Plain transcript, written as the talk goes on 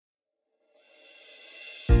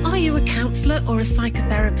counsellor or a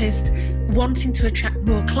psychotherapist wanting to attract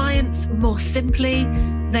more clients more simply,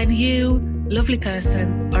 then you, lovely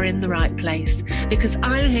person, are in the right place, because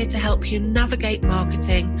I'm here to help you navigate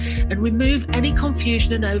marketing and remove any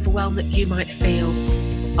confusion and overwhelm that you might feel.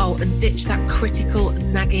 Oh, and ditch that critical,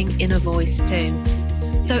 nagging inner voice too.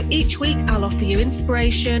 So each week I'll offer you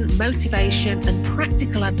inspiration, motivation and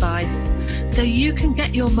practical advice so you can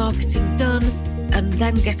get your marketing done and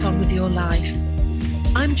then get on with your life.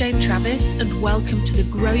 I'm Jane Travis and welcome to the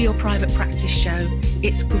Grow Your Private Practice Show.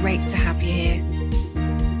 It's great to have you here.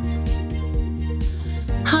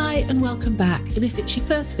 Hi and welcome back. And if it's your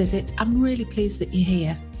first visit, I'm really pleased that you're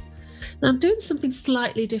here. Now I'm doing something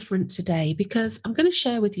slightly different today because I'm going to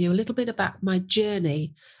share with you a little bit about my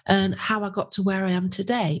journey and how I got to where I am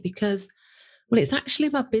today because, well, it's actually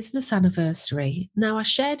my business anniversary. Now I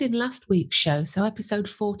shared in last week's show, so episode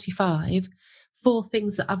 45, 4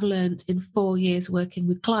 things that I've learned in 4 years working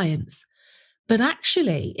with clients. But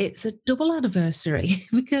actually, it's a double anniversary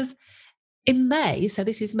because in May, so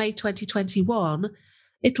this is May 2021,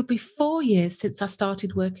 it'll be 4 years since I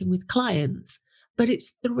started working with clients, but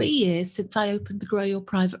it's 3 years since I opened the Grow Your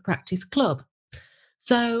Private Practice Club.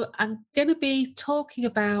 So I'm going to be talking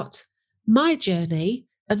about my journey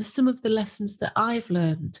and some of the lessons that I've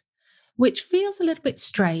learned, which feels a little bit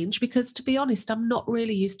strange because, to be honest, I'm not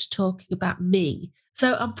really used to talking about me.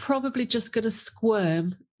 So I'm probably just going to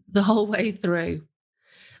squirm the whole way through.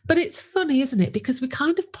 But it's funny, isn't it? Because we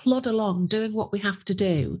kind of plod along doing what we have to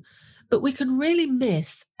do, but we can really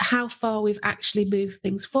miss how far we've actually moved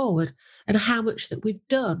things forward and how much that we've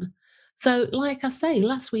done. So like I say,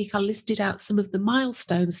 last week I listed out some of the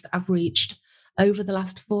milestones that I've reached over the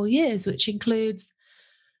last 4 years, which includes,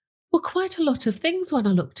 well, quite a lot of things when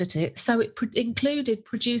I looked at it. So it included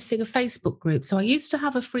producing a Facebook group. So I used to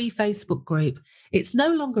have a free Facebook group. It's no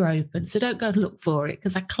longer open, so don't go and look for it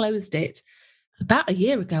because I closed it about a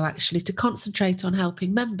year ago, actually, to concentrate on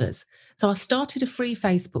helping members. So I started a free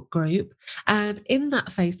Facebook group. And in that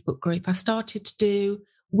Facebook group, I started to do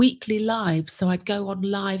weekly lives. So I'd go on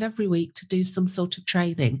live every week to do some sort of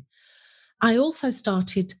training. I also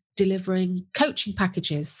started delivering coaching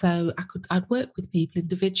packages so I'd work with people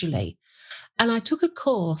individually. And I took a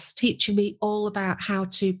course teaching me all about how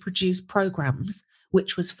to produce programs,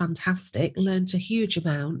 which was fantastic, learned a huge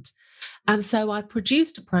amount. And so I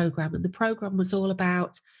produced a program, and the program was all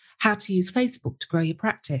about how to use Facebook to grow your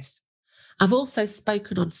practice. I've also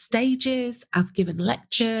spoken on stages, I've given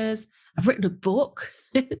lectures, I've written a book.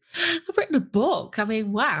 I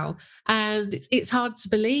mean, wow. And it's hard to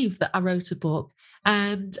believe that I wrote a book.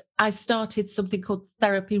 And I started something called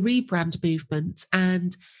Therapy Rebrand Movement,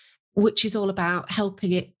 and which is all about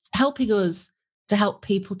helping us to help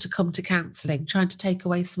people to come to counselling, trying to take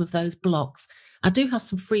away some of those blocks. I do have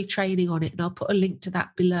some free training on it, and I'll put a link to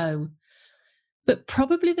that below. But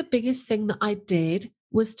probably the biggest thing that I did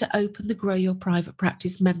was to open the Grow Your Private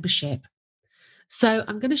Practice membership. So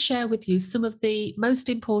I'm going to share with you some of the most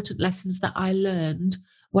important lessons that I learned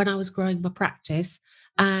when I was growing my practice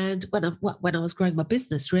and when I was growing my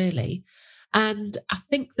business, really. And I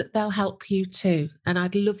think that they'll help you too. And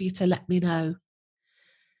I'd love you to let me know.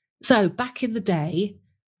 So back in the day,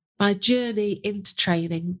 my journey into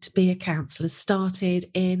training to be a counsellor started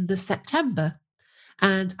in the September.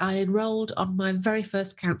 And I enrolled on my very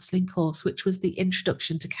first counselling course, which was the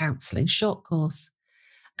Introduction to Counselling short course.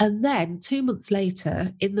 And then 2 months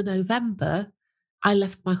later, in the November, I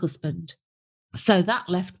left my husband. So that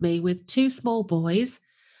left me with 2 small boys,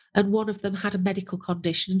 and one of them had a medical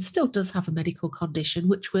condition and still does have a medical condition,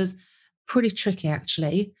 which was pretty tricky,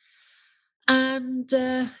 actually. And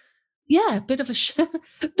a bit of a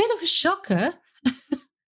shocker.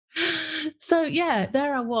 So yeah,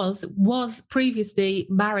 there I was previously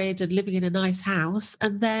married and living in a nice house.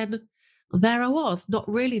 And then there I was, not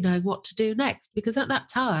really knowing what to do next, because at that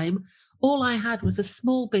time, all I had was a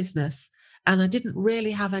small business and I didn't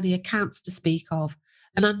really have any accounts to speak of.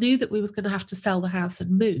 And I knew that we was going to have to sell the house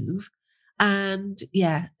and move. And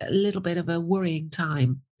yeah, a little bit of a worrying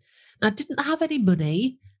time. I didn't have any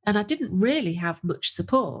money and I didn't really have much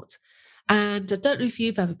support. And I don't know if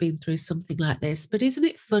you've ever been through something like this, but isn't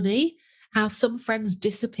it funny how some friends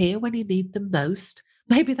disappear when you need them most?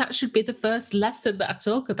 Maybe that should be the first lesson that I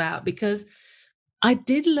talk about, because I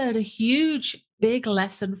did learn a huge, big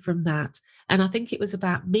lesson from that. And I think it was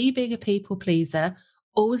about me being a people pleaser,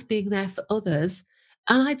 always being there for others.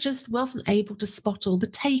 And I just wasn't able to spot all the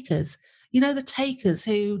takers. You know, the takers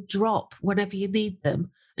who drop whenever you need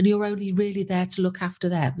them and you're only really there to look after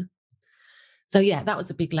them. So yeah, that was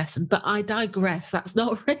a big lesson, but I digress. That's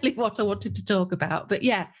not really what I wanted to talk about. But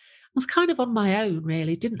yeah, I was kind of on my own,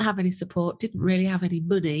 really. Didn't have any support, didn't really have any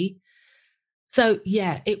money. So,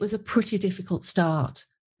 yeah, it was a pretty difficult start.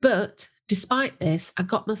 But despite this, I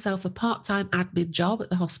got myself a part time admin job at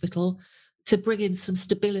the hospital to bring in some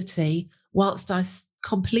stability whilst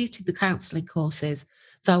completed the counselling courses.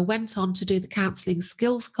 So, I went on to do the counselling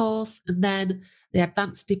skills course and then the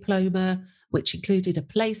advanced diploma, which included a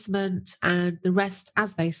placement, and the rest,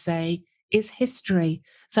 as they say, is history.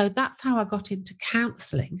 So, that's how I got into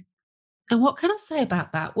counselling. And what can I say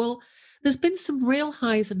about that? Well, there's been some real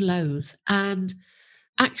highs and lows, and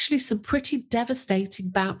actually some pretty devastating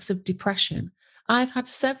bouts of depression. I've had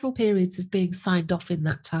several periods of being signed off in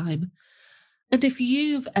that time. And if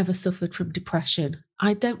you've ever suffered from depression,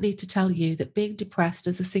 I don't need to tell you that being depressed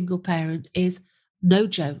as a single parent is no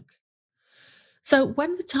joke. So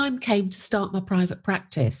when the time came to start my private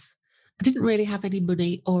practice, I didn't really have any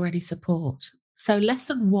money or any support. So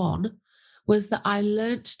lesson one was that I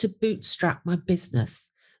learnt to bootstrap my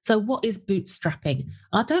business. So what is bootstrapping?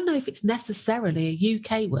 I don't know if it's necessarily a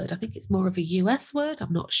UK word. I think it's more of a US word.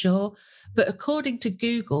 I'm not sure. But according to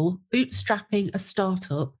Google, bootstrapping a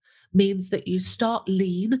startup means that you start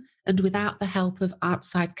lean and without the help of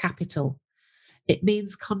outside capital. It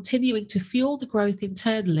means continuing to fuel the growth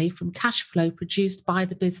internally from cash flow produced by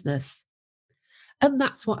the business. And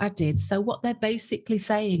that's what I did. So, what they're basically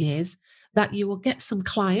saying is that you will get some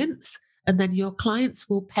clients, and then your clients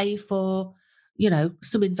will pay for,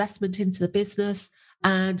 some investment into the business.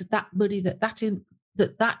 And that money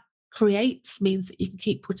that creates means that you can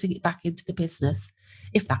keep putting it back into the business,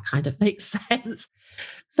 if that kind of makes sense.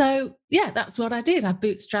 So, yeah, that's what I did. I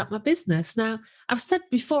bootstrapped my business. Now, I've said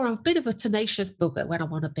before, I'm a bit of a tenacious bugger when I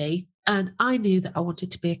want to be, and I knew that I wanted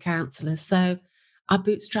to be a counsellor. So, I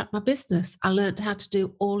bootstrapped my business. I learned how to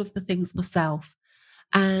do all of the things myself,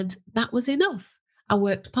 and that was enough. I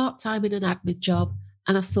worked part time in an admin job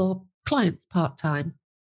and I saw clients part time.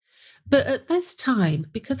 But at this time,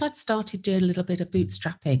 because I'd started doing a little bit of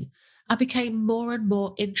bootstrapping, I became more and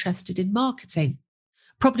more interested in marketing,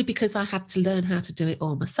 probably because I had to learn how to do it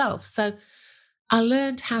all myself. So I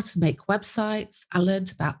learned how to make websites. I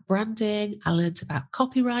learned about branding. I learned about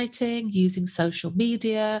copywriting, using social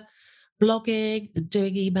media, blogging, and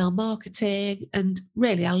doing email marketing. And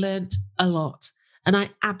really, I learned a lot. And I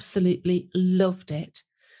absolutely loved it.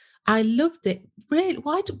 I loved it. Really,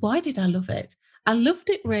 why did I love it? I loved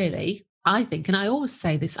it really, I think, and I always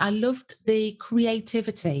say this, I loved the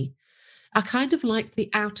creativity. I kind of liked the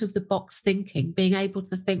out of the box thinking, being able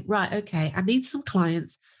to think, right, okay, I need some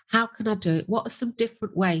clients. How can I do it? What are some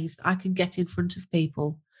different ways that I can get in front of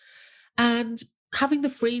people? And having the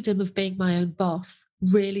freedom of being my own boss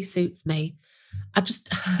really suits me. I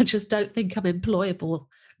just don't think I'm employable.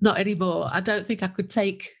 Not anymore. I don't think I could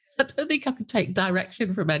take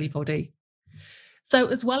direction from anybody. So,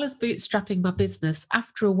 as well as bootstrapping my business,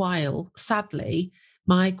 after a while, sadly,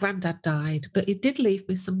 my granddad died, but he did leave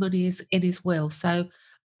me some money in his will. So,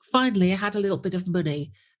 finally, I had a little bit of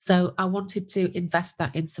money. So, I wanted to invest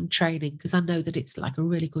that in some training because I know that it's like a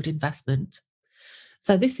really good investment.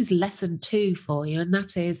 So, this is lesson two for you, and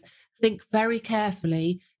that is think very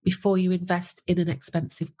carefully before you invest in an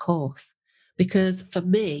expensive course. Because for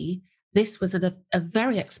me, this was a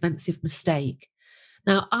very expensive mistake.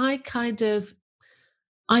 Now, I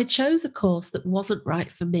chose a course that wasn't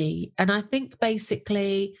right for me. And I think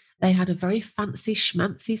basically they had a very fancy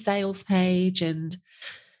schmancy sales page and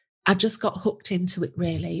I just got hooked into it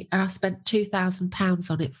really. And I spent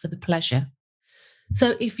 £2,000 on it for the pleasure.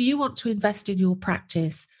 So if you want to invest in your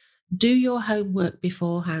practice, do your homework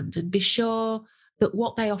beforehand and be sure that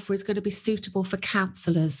what they offer is going to be suitable for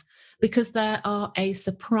counsellors because there are a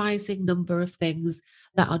surprising number of things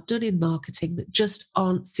that are done in marketing that just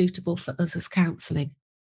aren't suitable for us as counselling.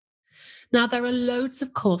 Now, there are loads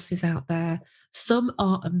of courses out there. Some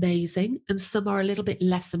are amazing and some are a little bit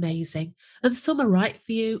less amazing. And some are right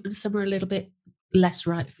for you and some are a little bit less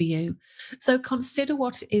right for you. So consider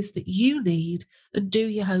what it is that you need and do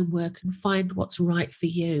your homework and find what's right for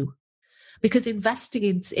you. Because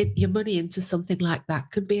investing your money into something like that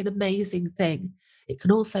can be an amazing thing. It can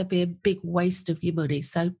also be a big waste of your money.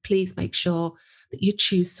 So please make sure that you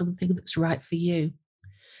choose something that's right for you.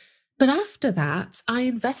 But after that, I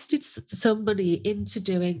invested some money into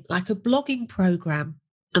doing like a blogging program.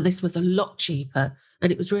 And this was a lot cheaper.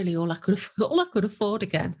 And it was really all I could afford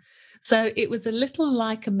again. So it was a little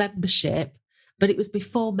like a membership, but it was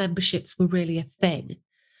before memberships were really a thing.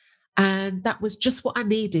 And that was just what I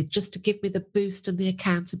needed, just to give me the boost and the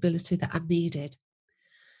accountability that I needed.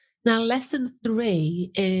 Now, lesson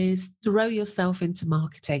three is throw yourself into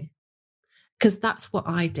marketing because that's what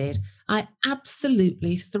I did. I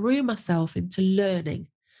absolutely threw myself into learning.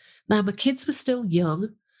 Now, my kids were still young,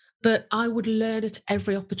 but I would learn at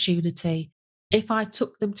every opportunity. if I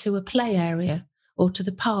took them to a play area or to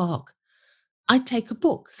the park, I'd take a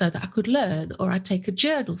book so that I could learn, or I'd take a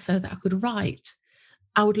journal so that I could write.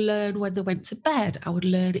 I would learn when they went to bed. I would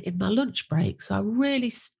learn it in my lunch break. So I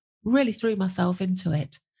really threw myself into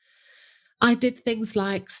it. I did things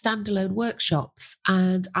like standalone workshops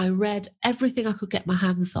and I read everything I could get my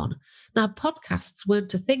hands on. Now, podcasts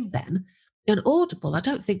weren't a thing then. And Audible, I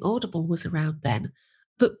don't think Audible was around then,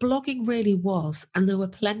 but blogging really was. And there were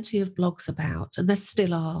plenty of blogs about, and there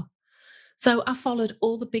still are. So I followed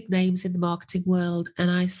all the big names in the marketing world and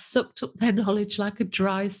I sucked up their knowledge like a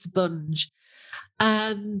dry sponge.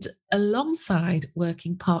 And alongside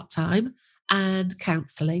working part time and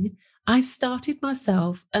counseling, I started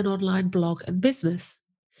myself an online blog and business.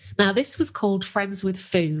 Now, this was called Friends with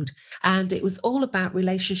Food, and it was all about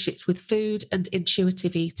relationships with food and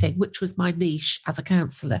intuitive eating, which was my niche as a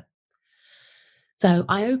counselor. So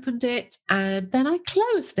I opened it and then I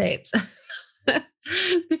closed it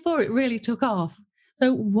before it really took off.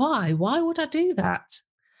 So, why? Why would I do that?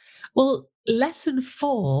 Well, lesson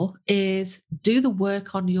 4 is do the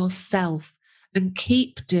work on yourself and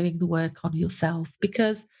keep doing the work on yourself,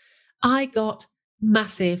 because I got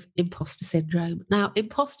massive imposter syndrome. Now,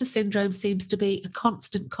 imposter syndrome seems to be a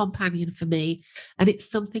constant companion for me, and it's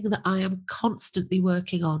something that I am constantly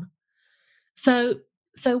working on. So,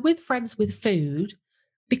 so with Friends with Food,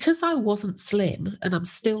 because I wasn't slim and I'm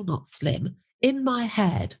still not slim, in my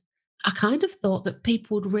head, I kind of thought that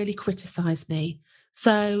people would really criticize me.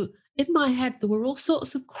 So in my head, there were all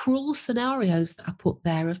sorts of cruel scenarios that I put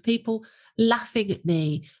there of people laughing at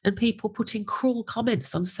me and people putting cruel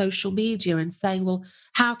comments on social media and saying, well,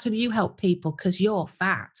 how can you help people because you're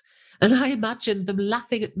fat? And I imagined them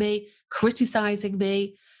laughing at me, criticizing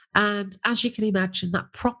me. And as you can imagine,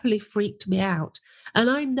 that properly freaked me out. And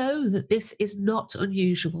I know that this is not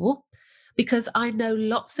unusual because I know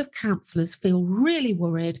lots of counsellors feel really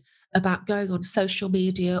worried about going on social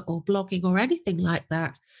media or blogging or anything like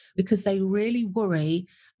that because they really worry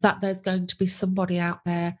that there's going to be somebody out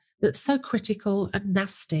there that's so critical and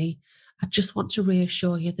nasty. I just want to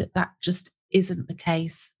reassure you that that just isn't the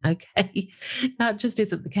case. Okay. That just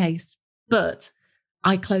isn't the case. But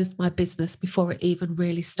I closed my business before it even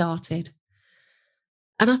really started.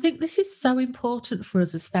 And I think this is so important for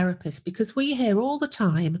us as therapists because we hear all the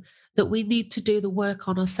time that we need to do the work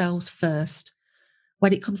on ourselves first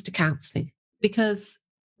when it comes to counseling. Because,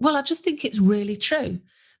 well, I just think it's really true.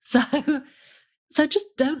 So, so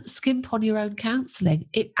just don't skimp on your own counseling.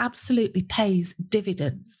 It absolutely pays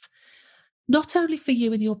dividends, not only for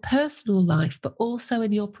you in your personal life, but also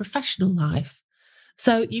in your professional life.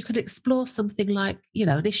 So you can explore something like,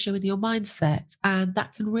 an issue in your mindset, and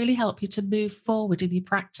that can really help you to move forward in your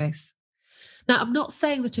practice. Now, I'm not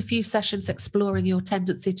saying that a few sessions exploring your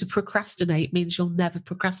tendency to procrastinate means you'll never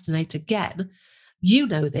procrastinate again. You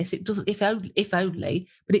know this, it doesn't, if only,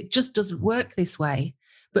 but it just doesn't work this way.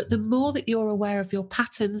 But the more that you're aware of your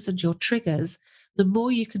patterns and your triggers, the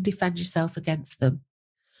more you can defend yourself against them.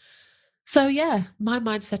 So, yeah, my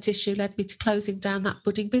mindset issue led me to closing down that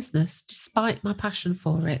budding business despite my passion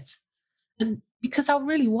for it. And because I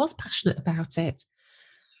really was passionate about it.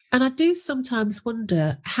 And I do sometimes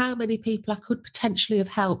wonder how many people I could potentially have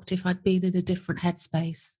helped if I'd been in a different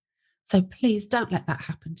headspace. So please don't let that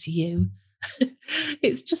happen to you.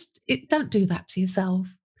 Don't do that to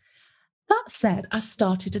yourself. That said, I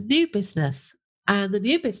started a new business. And the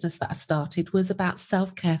new business that I started was about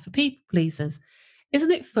self care for people pleasers.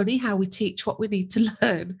 Isn't it funny how we teach what we need to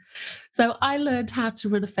learn? So I learned how to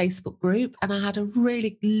run a Facebook group, and I had a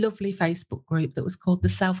really lovely Facebook group that was called the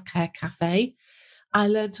Self Care Cafe. I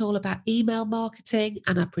learned all about email marketing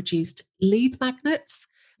and I produced lead magnets.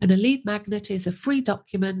 And a lead magnet is a free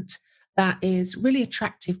document that is really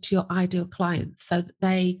attractive to your ideal clients so that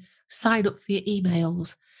they sign up for your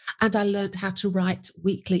emails. And I learned how to write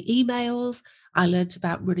weekly emails. I learned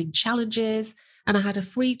about running challenges, and I had a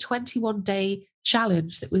free 21-day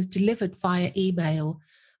challenge that was delivered via email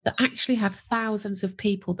that actually had thousands of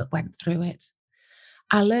people that went through it.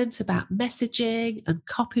 I learned about messaging and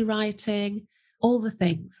copywriting, all the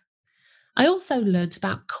things. I also learned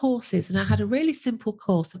about courses, and I had a really simple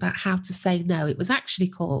course about how to say no. It was actually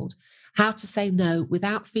called How to Say No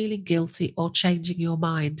Without Feeling Guilty or Changing Your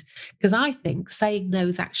Mind, because I think saying no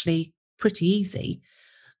is actually pretty easy.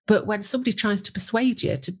 But when somebody tries to persuade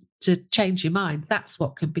you to change your mind, that's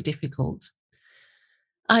what can be difficult.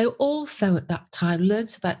 I also at that time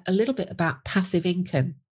learned about a little bit about passive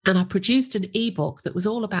income, and I produced an ebook that was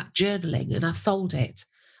all about journaling and I sold it.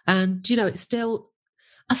 And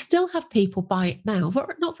I still have people buy it now,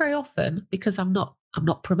 but not very often because I'm not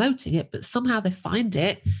promoting it, but somehow they find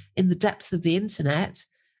it in the depths of the internet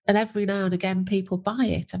And every now and again, people buy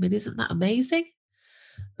it. I mean, isn't that amazing?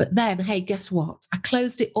 But then, hey, guess what? I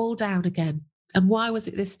closed it all down again. And why was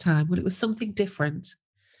it this time? Well, it was something different.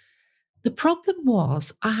 The problem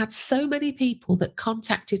was I had so many people that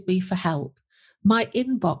contacted me for help. My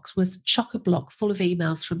inbox was chock a block full of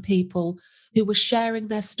emails from people who were sharing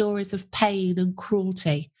their stories of pain and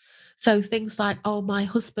cruelty. So things like, oh, my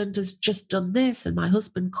husband has just done this, and my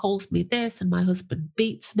husband calls me this, and my husband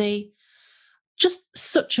beats me. Just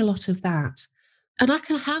such a lot of that. And I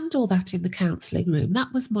can handle that in the counselling room.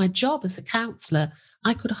 That was my job as a counsellor.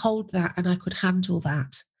 I could hold that and I could handle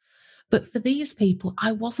that. But for these people,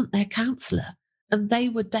 I wasn't their counsellor and they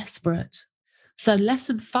were desperate. So,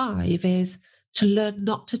 lesson 5 is to learn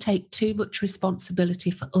not to take too much responsibility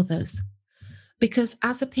for others. Because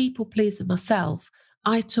as a people pleaser myself,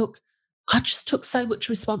 I took I just took so much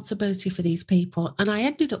responsibility for these people, and I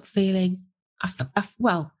ended up feeling,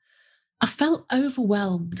 well, I felt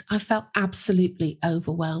overwhelmed. I felt absolutely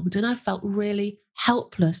overwhelmed, and I felt really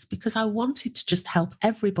helpless because I wanted to just help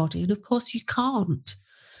everybody, and of course, you can't.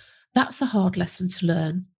 That's a hard lesson to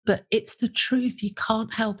learn, but it's the truth. You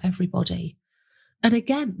can't help everybody. And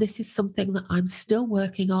again, this is something that I'm still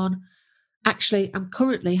working on. Actually, I'm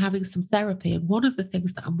currently having some therapy, and one of the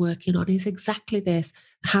things that I'm working on is exactly this: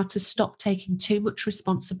 how to stop taking too much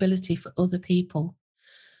responsibility for other people.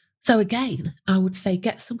 So, again, I would say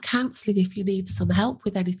get some counseling if you need some help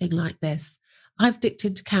with anything like this. I've dipped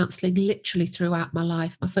into counseling literally throughout my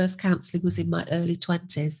life. My first counseling was in my early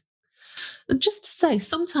 20s. And just to say,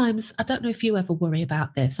 sometimes I don't know if you ever worry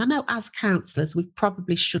about this. I know as counselors, we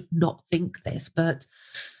probably should not think this, but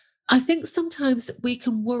I think sometimes we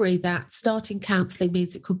can worry that starting counselling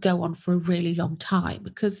means it could go on for a really long time,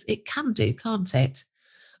 because it can do, can't it?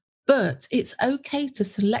 But it's okay to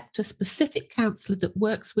select a specific counsellor that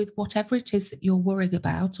works with whatever it is that you're worrying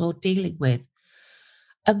about or dealing with,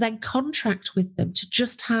 and then contract with them to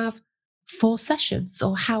just have 4 sessions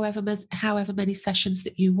or however many sessions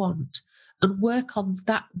that you want, and work on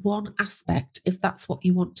that one aspect if that's what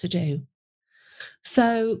you want to do.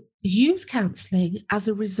 So use counseling as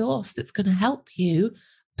a resource that's going to help you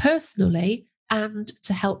personally and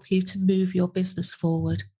to help you to move your business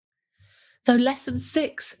forward. So lesson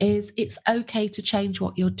 6 is it's okay to change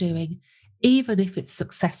what you're doing, even if it's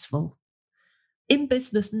successful. In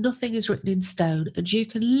business, nothing is written in stone, and you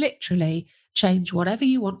can literally change whatever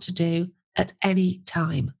you want to do at any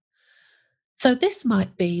time. So, this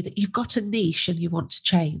might be that you've got a niche and you want to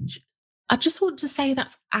change. I just want to say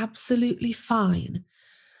that's absolutely fine.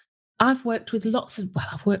 I've worked with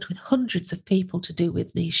hundreds of people to do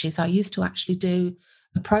with niches. I used to actually do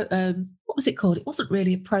what was it called? It wasn't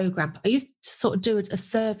really a program, but I used to sort of do a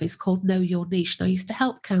service called Know Your Niche. And I used to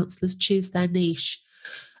help counsellors choose their niche.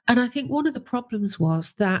 And I think one of the problems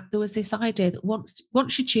was that there was this idea that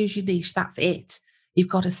once you choose your niche, that's it. You've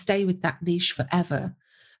got to stay with that niche forever.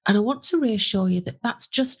 And I want to reassure you that that's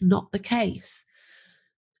just not the case.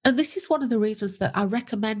 And this is one of the reasons that I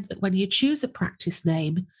recommend that when you choose a practice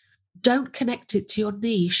name, don't connect it to your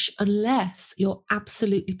niche unless you're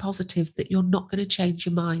absolutely positive that you're not going to change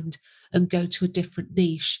your mind and go to a different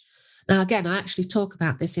niche. Now, again, I actually talk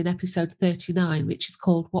about this in episode 39, which is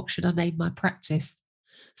called What Should I Name My Practice?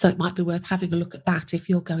 So it might be worth having a look at that if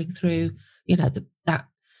you're going through, that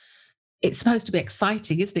it's supposed to be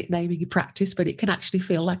exciting, isn't it, naming your practice, but it can actually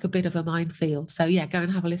feel like a bit of a minefield. So yeah, go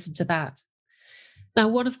and have a listen to that. Now,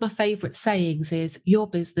 one of my favorite sayings is your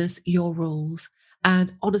business, your rules.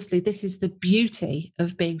 And honestly, this is the beauty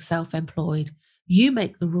of being self-employed. You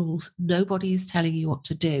make the rules. Nobody is telling you what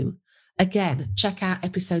to do. Again, check out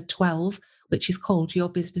episode 12, which is called Your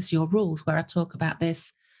Business, Your Rules, where I talk about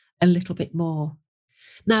this a little bit more.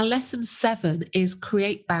 Now, lesson 7 is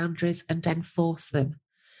create boundaries and enforce them.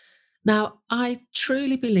 Now, I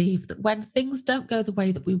truly believe that when things don't go the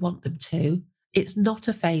way that we want them to, it's not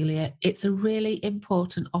a failure. It's a really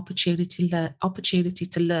important opportunity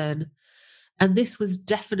to learn. And this was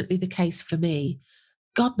definitely the case for me.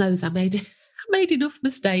 God knows I made I made enough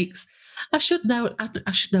mistakes. I should know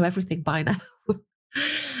everything by now.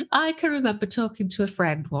 I can remember talking to a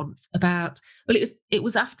friend once about, well, it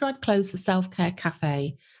was after I'd closed the self-care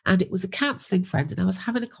cafe, and it was a counselling friend, and I was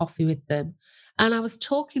having a coffee with them, and I was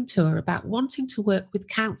talking to her about wanting to work with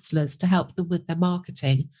counsellors to help them with their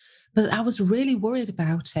marketing, but I was really worried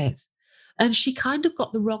about it. And she kind of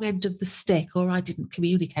got the wrong end of the stick, or I didn't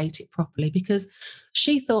communicate it properly, because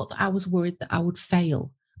she thought that I was worried that I would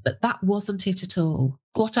fail. But that wasn't it at all.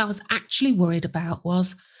 What I was actually worried about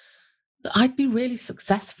was that I'd be really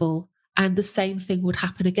successful and the same thing would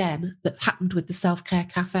happen again that happened with the self care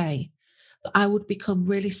cafe. That I would become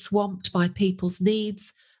really swamped by people's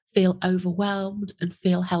needs. feel overwhelmed and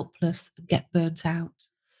feel helpless and get burnt out.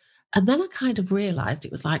 And then I kind of realized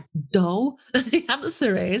it was like, no, the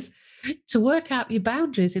answer is to work out your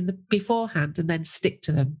boundaries in the beforehand and then stick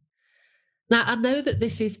to them. Now, I know that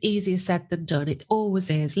this is easier said than done. It always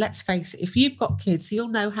is. Let's face it, if you've got kids, you'll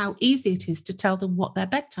know how easy it is to tell them what their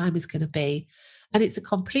bedtime is going to be. And it's a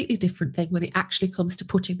completely different thing when it actually comes to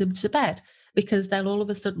putting them to bed, because they'll all of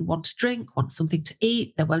a sudden want to drink, want something to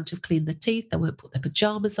eat. They won't have cleaned their teeth. They won't put their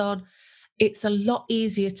pajamas on. It's a lot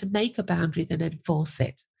easier to make a boundary than enforce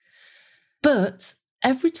it. But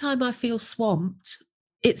every time I feel swamped,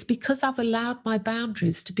 it's because I've allowed my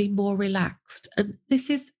boundaries to be more relaxed. And this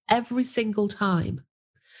is every single time.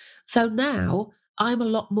 So now I'm a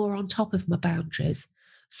lot more on top of my boundaries.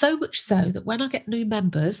 So much so that when I get new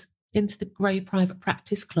members into the Grey Private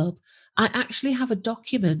Practice Club, I actually have a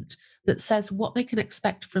document that says what they can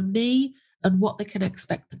expect from me and what they can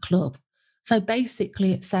expect the club. So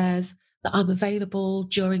basically, it says that I'm available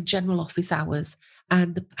during general office hours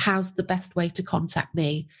and how's the best way to contact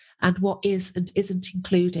me and what is and isn't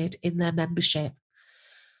included in their membership.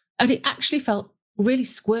 And it actually felt really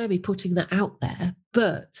squirmy putting that out there,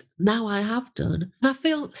 but now I have done, and I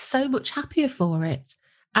feel so much happier for it.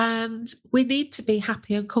 And we need to be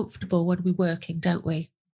happy and comfortable when we're working, don't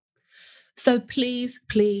we? So please,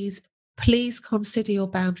 please, please consider your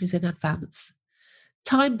boundaries in advance.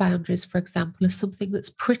 Time boundaries, for example, are something that's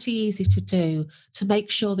pretty easy to do to make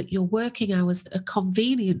sure that your working hours are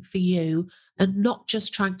convenient for you and not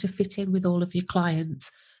just trying to fit in with all of your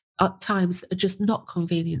clients at times that are just not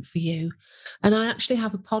convenient for you. And I actually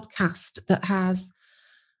have a podcast that has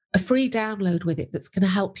a free download with it that's going to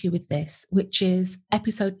help you with this, which is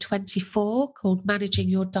episode 24 called Managing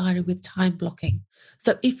Your Diary with Time Blocking.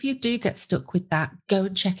 So if you do get stuck with that, go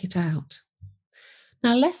and check it out.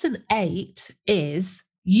 Now, lesson 8 is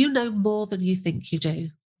you know more than you think you do.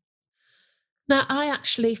 Now, I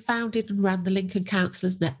actually founded and ran the Lincoln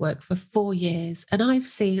Counsellors Network for 4 years, and I've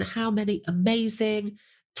seen how many amazing,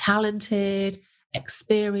 talented,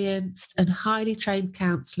 experienced, and highly trained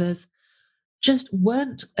counsellors just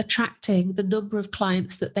weren't attracting the number of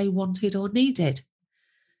clients that they wanted or needed.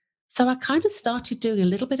 So I kind of started doing a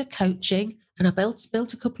little bit of coaching, and I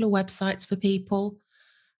built a couple of websites for people.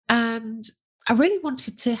 And I really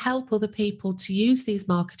wanted to help other people to use these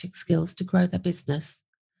marketing skills to grow their business.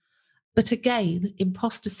 But again,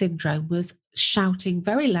 imposter syndrome was shouting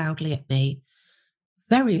very loudly at me,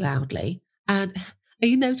 very loudly. And are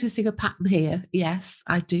you noticing a pattern here? Yes,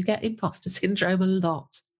 I do get imposter syndrome a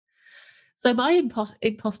lot. So my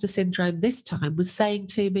imposter syndrome this time was saying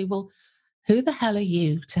to me, well, who the hell are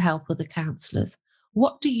you to help other counsellors?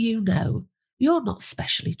 What do you know? You're not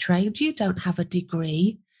specially trained. You don't have a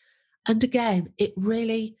degree. And again, it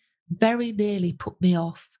really very nearly put me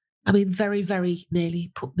off. I mean, very, very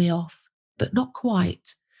nearly put me off, but not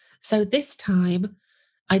quite. So this time,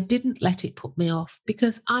 I didn't let it put me off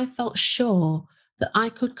because I felt sure that I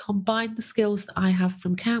could combine the skills that I have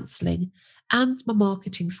from counselling and my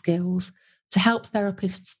marketing skills to help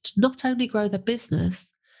therapists to not only grow their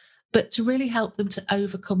business, but to really help them to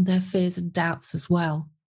overcome their fears and doubts as well.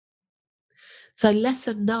 So,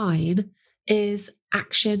 lesson 9 is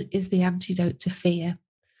action is the antidote to fear.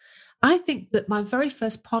 I think that my very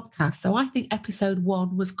first podcast, so I think episode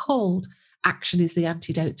 1 was called Action is the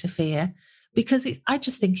Antidote to Fear, because I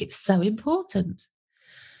just think it's so important.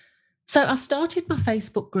 So I started my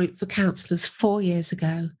Facebook group for counsellors 4 years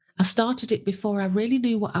ago. I started it before I really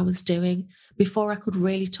knew what I was doing, before I could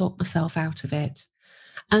really talk myself out of it.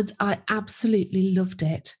 And I absolutely loved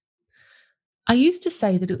it. I used to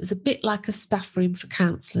say that it was a bit like a staff room for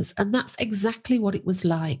counsellors, and that's exactly what it was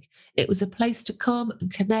like. It was a place to come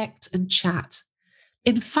and connect and chat.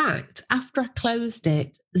 In fact, after I closed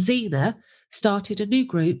it, Zena started a new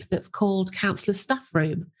group that's called Counsellor Staff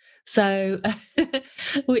Room. So,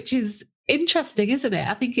 which is interesting, isn't it?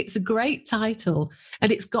 I think it's a great title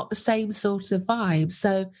and it's got the same sort of vibe.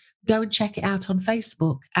 So go and check it out on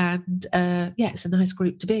Facebook. And yeah, it's a nice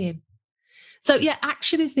group to be in. So, yeah,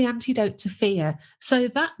 action is the antidote to fear. So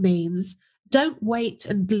that means don't wait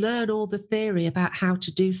and learn all the theory about how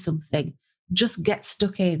to do something. Just get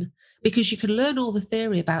stuck in, because you can learn all the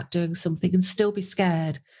theory about doing something and still be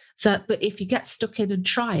scared. So, but if you get stuck in and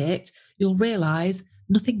try it, you'll realize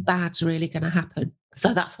nothing bad's really going to happen.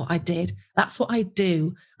 So that's what I did. That's what I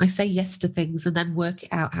do. I say yes to things and then work it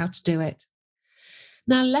out how to do it.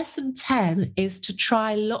 Now, lesson 10 is to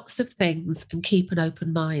try lots of things and keep an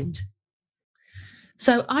open mind.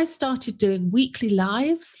 So I started doing weekly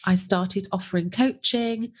lives. I started offering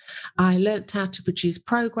coaching. I learned how to produce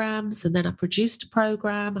programs, and then I produced a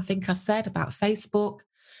program, I think I said, about Facebook.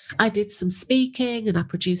 I did some speaking and I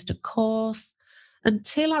produced a course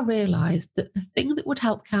until I realized that the thing that would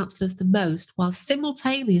help counselors the most while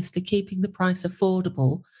simultaneously keeping the price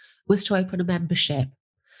affordable was to open a membership.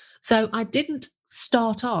 So I didn't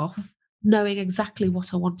start off knowing exactly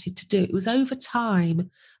what I wanted to do. It was over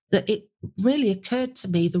time that it really occurred to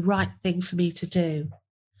me the right thing for me to do.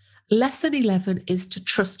 Lesson 11 is to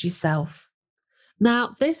trust yourself.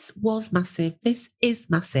 Now, this was massive. This is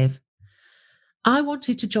massive. I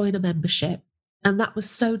wanted to join a membership, and that was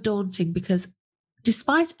so daunting because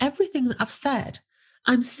despite everything that I've said,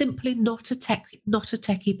 I'm simply not a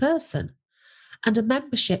techie person. And a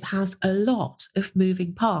membership has a lot of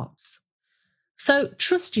moving parts. So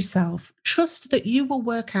trust yourself, trust that you will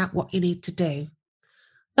work out what you need to do.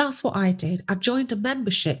 That's what I did. I joined a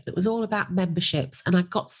membership that was all about memberships and I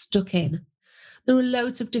got stuck in. There are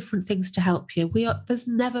loads of different things to help you. There's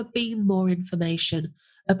never been more information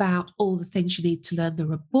about all the things you need to learn.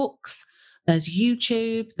 There are books, there's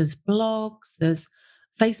YouTube, there's blogs, there's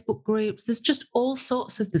Facebook groups, there's just all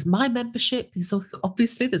sorts of, there's my membership,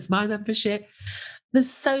 obviously there's my membership. There's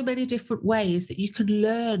so many different ways that you can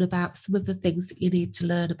learn about some of the things that you need to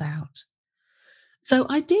learn about. So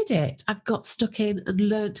I did it. I got stuck in and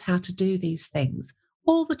learned how to do these things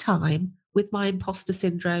all the time with my imposter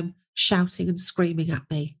syndrome shouting and screaming at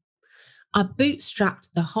me. I bootstrapped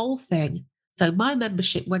the whole thing. So my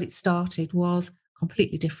membership when it started was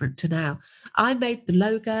completely different to now. I made the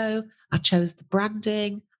logo, I chose the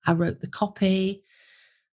branding, I wrote the copy.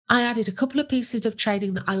 I added a couple of pieces of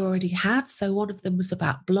training that I already had. So one of them was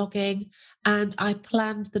about blogging, and I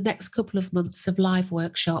planned the next couple of months of live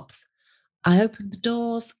workshops. I opened the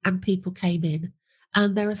doors and people came in,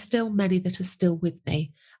 and there are still many that are still with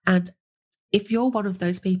me. And if you're one of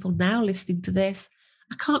those people now listening to this,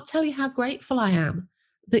 I can't tell you how grateful I am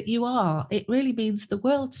that you are. It really means the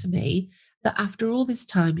world to me that after all this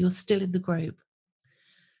time, you're still in the group.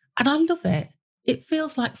 And I love it. It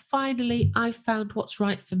feels like finally I've found what's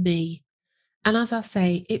right for me. And as I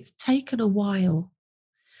say, it's taken a while.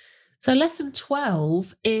 So, lesson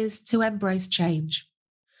 12 is to embrace change.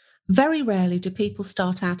 Very rarely do people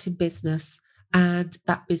start out in business and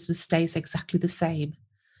that business stays exactly the same.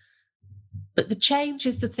 But the change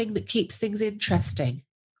is the thing that keeps things interesting.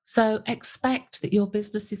 So, expect that your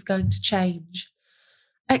business is going to change.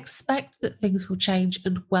 Expect that things will change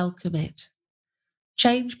and welcome it.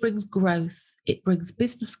 Change brings growth, it brings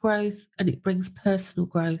business growth, and it brings personal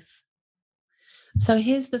growth. So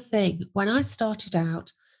here's the thing, when I started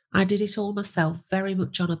out, I did it all myself, very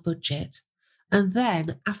much on a budget. And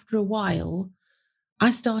then after a while, I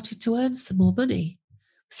started to earn some more money.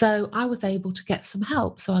 So I was able to get some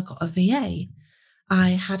help. So I got a VA.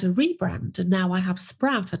 I had a rebrand and now I have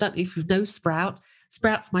Sprout. I don't know if you know Sprout.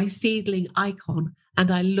 Sprout's my seedling icon and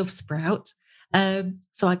I love Sprout.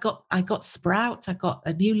 So I got Sprout, I got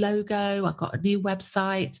a new logo, I got a new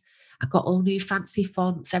website, I got all new fancy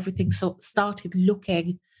fonts, everything started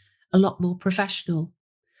looking a lot more professional.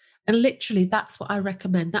 And literally that's what I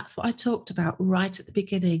recommend. That's what I talked about right at the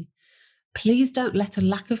beginning. Please don't let a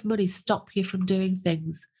lack of money stop you from doing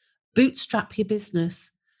things. Bootstrap your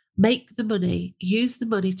business, make the money, use the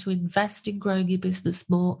money to invest in growing your business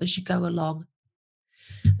more as you go along.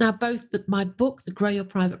 Now, both my book, the Grow Your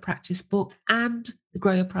Private Practice book, and the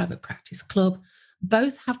Grow Your Private Practice Club,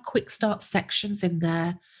 both have quick start sections in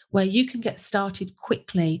there where you can get started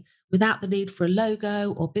quickly without the need for a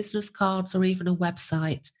logo or business cards or even a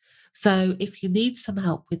website. So if you need some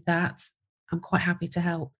help with that, I'm quite happy to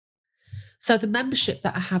help. So the membership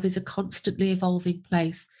that I have is a constantly evolving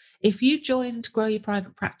place. If you joined Grow Your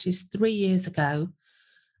Private Practice 3 years ago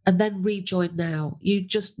and then rejoin now, you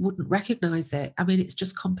just wouldn't recognize it. I mean, it's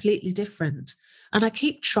just completely different. And I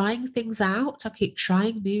keep trying things out. I keep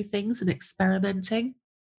trying new things and experimenting.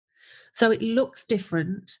 So it looks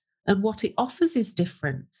different and what it offers is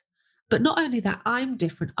different. But not only that, I'm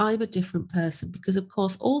different. I'm a different person because, of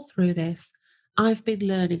course, all through this, I've been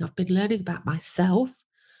learning. I've been learning about myself.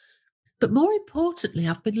 But more importantly,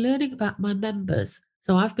 I've been learning about my members.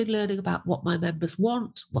 So I've been learning about what my members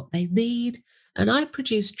want, what they need, and I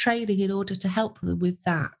produce training in order to help them with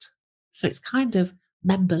that. So it's kind of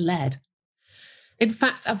member led. In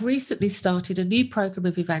fact, I've recently started a new program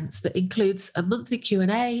of events that includes a monthly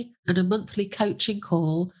Q&A and a monthly coaching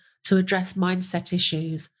call to address mindset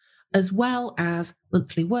issues, as well as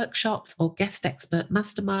monthly workshops or guest expert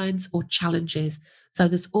masterminds or challenges. So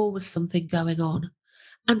there's always something going on.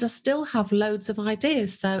 And I still have loads of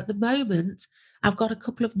ideas. So at the moment, I've got a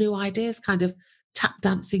couple of new ideas kind of tap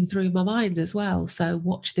dancing through my mind as well. So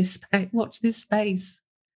watch this space.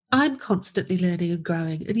 I'm constantly learning and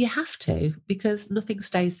growing, and you have to because nothing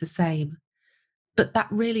stays the same. But that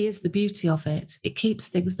really is the beauty of it. It keeps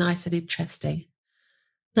things nice and interesting.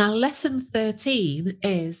 Now, lesson 13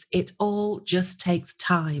 is it all just takes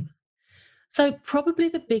time. So, probably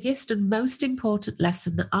the biggest and most important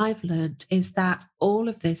lesson that I've learned is that all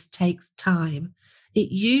of this takes time.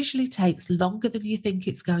 It usually takes longer than you think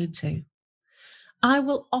it's going to. I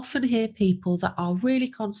will often hear people that are really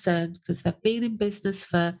concerned because they've been in business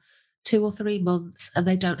for 2 or 3 months and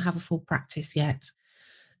they don't have a full practice yet.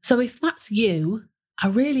 So, if that's you, I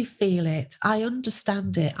really feel it. I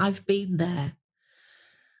understand it. I've been there.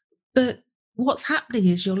 But what's happening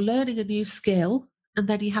is you're learning a new skill and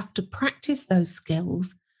then you have to practice those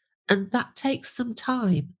skills, and that takes some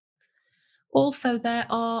time. Also, there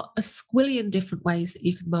are a squillion different ways that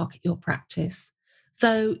you can market your practice.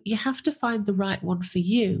 So you have to find the right one for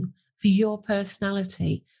you, for your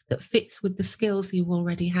personality that fits with the skills you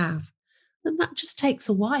already have. And that just takes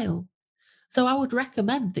a while. So I would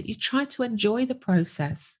recommend that you try to enjoy the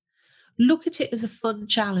process. Look at it as a fun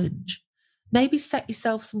challenge. Maybe set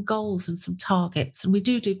yourself some goals and some targets. And we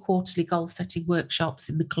do quarterly goal setting workshops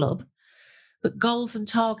in the club. But goals and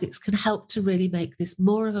targets can help to really make this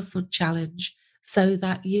more of a fun challenge so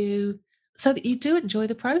that you do enjoy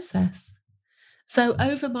the process. So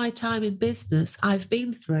over my time in business, I've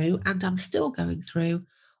been through and I'm still going through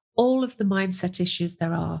all of the mindset issues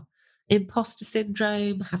there are. Imposter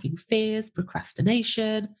syndrome, having fears,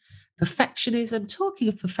 procrastination, perfectionism. Talking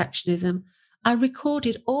of perfectionism, I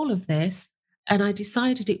recorded all of this and I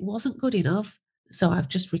decided it wasn't good enough. So I've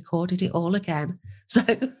just recorded it all again. So,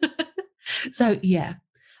 so yeah.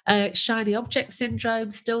 Shiny object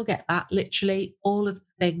syndrome, still get that. Literally all of the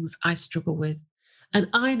things I struggle with. And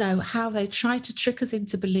I know how they try to trick us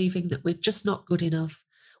into believing that we're just not good enough.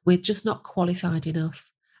 We're just not qualified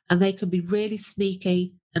enough. And they can be really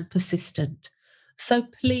sneaky and persistent. So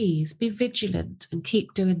please be vigilant and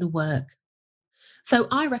keep doing the work. So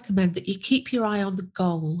I recommend that you keep your eye on the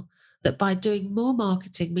goal, that by doing more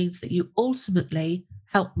marketing means that you ultimately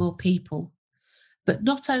help more people. But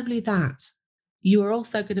not only that, you are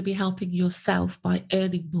also going to be helping yourself by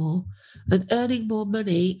earning more. And earning more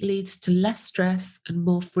money leads to less stress and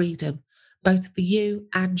more freedom, both for you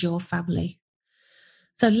and your family.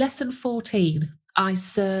 So, lesson 14, I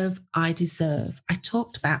serve, I deserve. I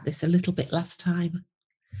talked about this a little bit last time,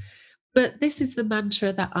 but this is the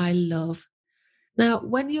mantra that I love. Now,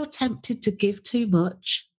 when you're tempted to give too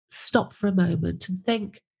much, stop for a moment and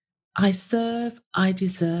think, I serve, I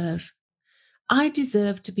deserve. I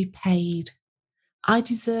deserve to be paid. I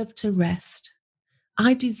deserve to rest.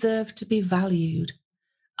 I deserve to be valued.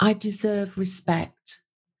 I deserve respect.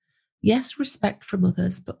 Yes, respect from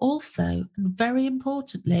others, but also, and very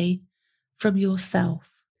importantly, from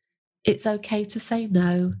yourself. It's okay to say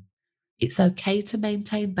no. It's okay to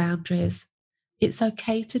maintain boundaries. It's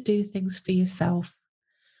okay to do things for yourself.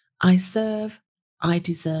 I serve, I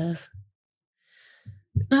deserve.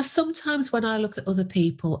 Now, sometimes when I look at other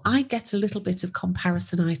people, I get a little bit of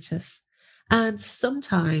comparisonitis. And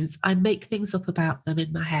sometimes I make things up about them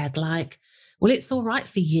in my head, like, well, it's all right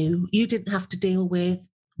for you. You didn't have to deal with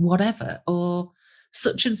whatever, or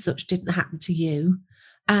such and such didn't happen to you.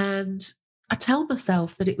 And I tell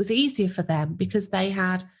myself that it was easier for them because they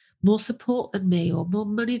had more support than me, or more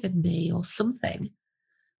money than me, or something.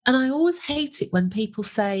 And I always hate it when people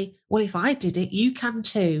say, well, if I did it, you can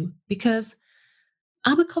too, because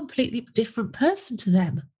I'm a completely different person to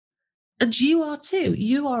them. And you are too.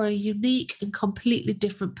 You are a unique and completely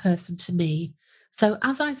different person to me. So,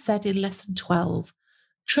 as I said in lesson 12,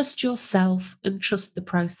 trust yourself and trust the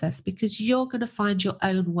process because you're going to find your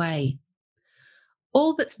own way.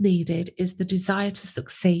 All that's needed is the desire to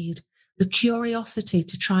succeed, the curiosity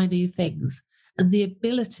to try new things, and the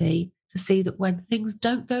ability to see that when things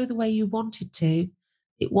don't go the way you wanted to,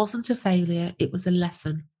 it wasn't a failure, it was a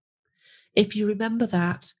lesson. If you remember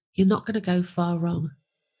that, you're not going to go far wrong.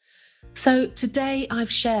 So today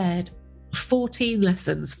I've shared 14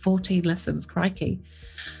 lessons, crikey.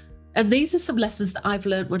 And these are some lessons that I've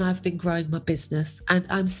learned when I've been growing my business, and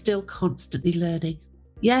I'm still constantly learning.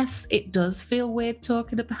 Yes, it does feel weird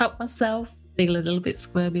talking about myself, feel a little bit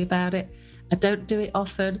squirmy about it. I don't do it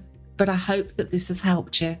often, but I hope that this has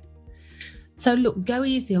helped you. So look, go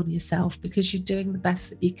easy on yourself because you're doing the best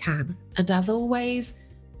that you can. And as always,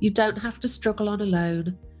 you don't have to struggle on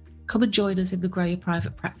alone. Come and join us in the Grow Your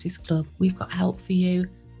Private Practice Club. We've got help for you.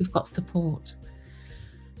 We've got support.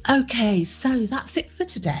 Okay, so that's it for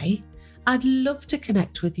today. I'd love to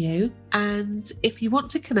connect with you. And if you want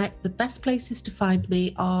to connect, the best places to find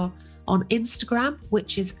me are on Instagram,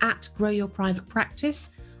 which is at Grow Your Private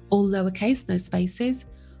Practice, all lowercase, no spaces,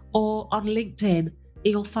 or on LinkedIn,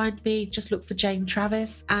 You'll find me, just look for Jane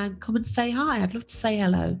Travis and come and say hi. I'd love to say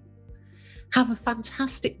hello. Have a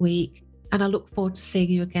fantastic week, and I look forward to seeing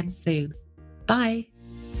you again soon. Bye.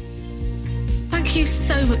 Thank you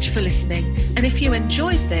so much for listening. And if you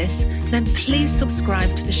enjoyed this, then please subscribe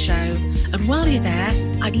to the show. And while you're there,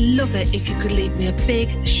 I'd love it if you could leave me a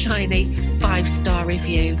big, shiny 5-star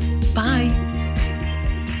review. Bye.